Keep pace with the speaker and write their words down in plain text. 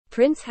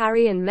Prince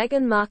Harry and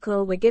Meghan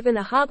Markle were given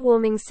a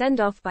heartwarming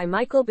send-off by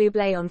Michael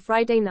Bublé on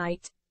Friday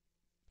night.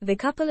 The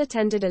couple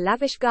attended a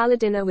lavish gala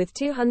dinner with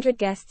 200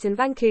 guests in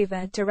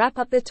Vancouver to wrap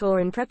up the tour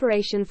in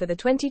preparation for the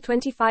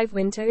 2025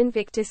 Winter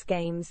Invictus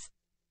Games.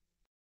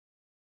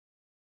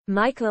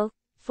 Michael,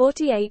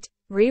 48,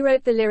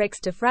 rewrote the lyrics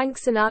to Frank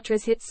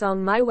Sinatra's hit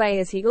song My Way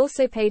as he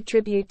also paid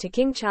tribute to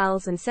King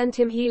Charles and sent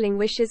him healing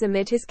wishes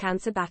amid his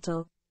cancer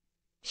battle.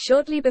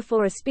 Shortly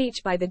before a speech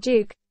by the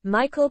Duke,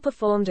 Michael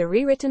performed a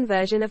rewritten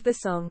version of the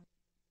song.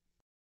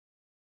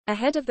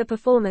 Ahead of the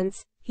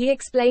performance, he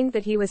explained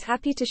that he was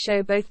happy to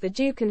show both the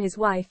Duke and his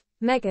wife,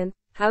 Meghan,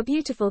 how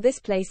beautiful this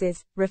place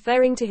is,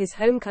 referring to his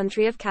home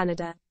country of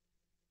Canada.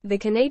 The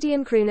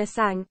Canadian crooner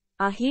sang,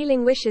 "Our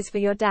healing wishes for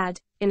your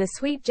dad," in a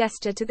sweet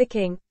gesture to the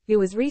King, who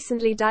was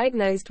recently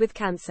diagnosed with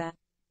cancer.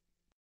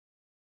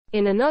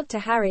 In a nod to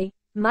Harry,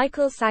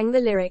 Michael sang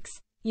the lyrics,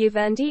 "You've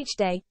earned each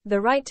day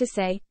the right to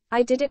say,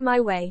 I did it my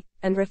way,"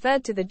 and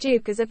referred to the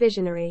Duke as a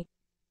visionary.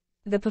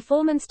 The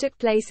performance took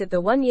place at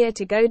the One Year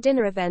to Go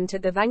dinner event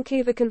at the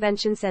Vancouver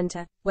Convention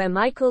Centre, where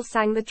Michael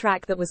sang the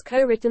track that was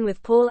co-written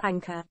with Paul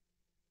Anka.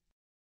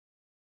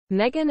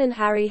 Meghan and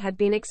Harry had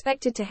been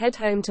expected to head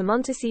home to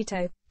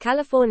Montecito,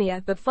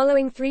 California, but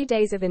following 3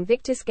 days of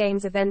Invictus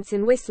Games events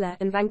in Whistler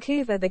and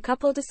Vancouver, the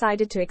couple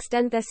decided to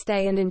extend their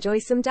stay and enjoy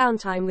some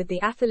downtime with the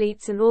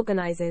athletes and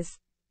organizers.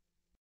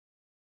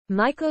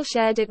 Michael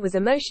shared it was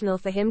emotional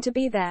for him to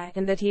be there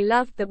and that he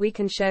loved that we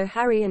can show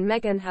Harry and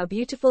Meghan how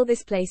beautiful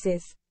this place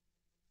is.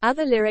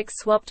 Other lyrics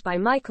swapped by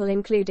Michael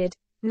included,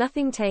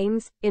 "Nothing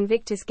tames,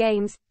 Invictus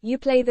Games, you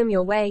play them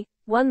your way,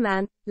 one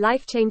man,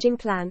 life-changing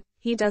plan,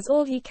 he does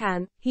all he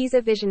can, he's a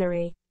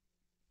visionary."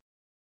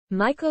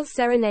 Michael's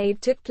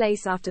serenade took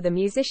place after the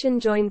musician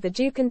joined the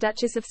Duke and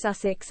Duchess of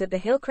Sussex at the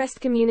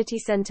Hillcrest Community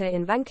Centre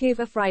in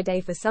Vancouver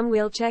Friday for some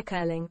wheelchair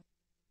curling.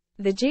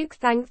 The Duke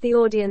thanked the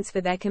audience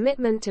for their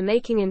commitment to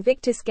making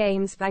Invictus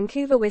Games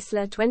Vancouver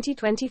Whistler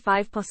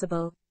 2025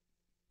 possible.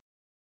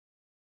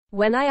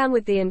 "When I am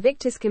with the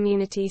Invictus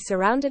community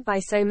surrounded by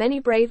so many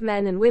brave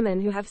men and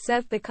women who have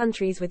served their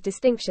countries with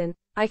distinction,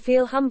 I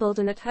feel humbled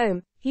and at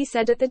home," he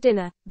said at the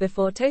dinner,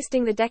 before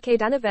toasting the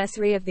decade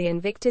anniversary of the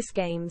Invictus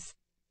Games.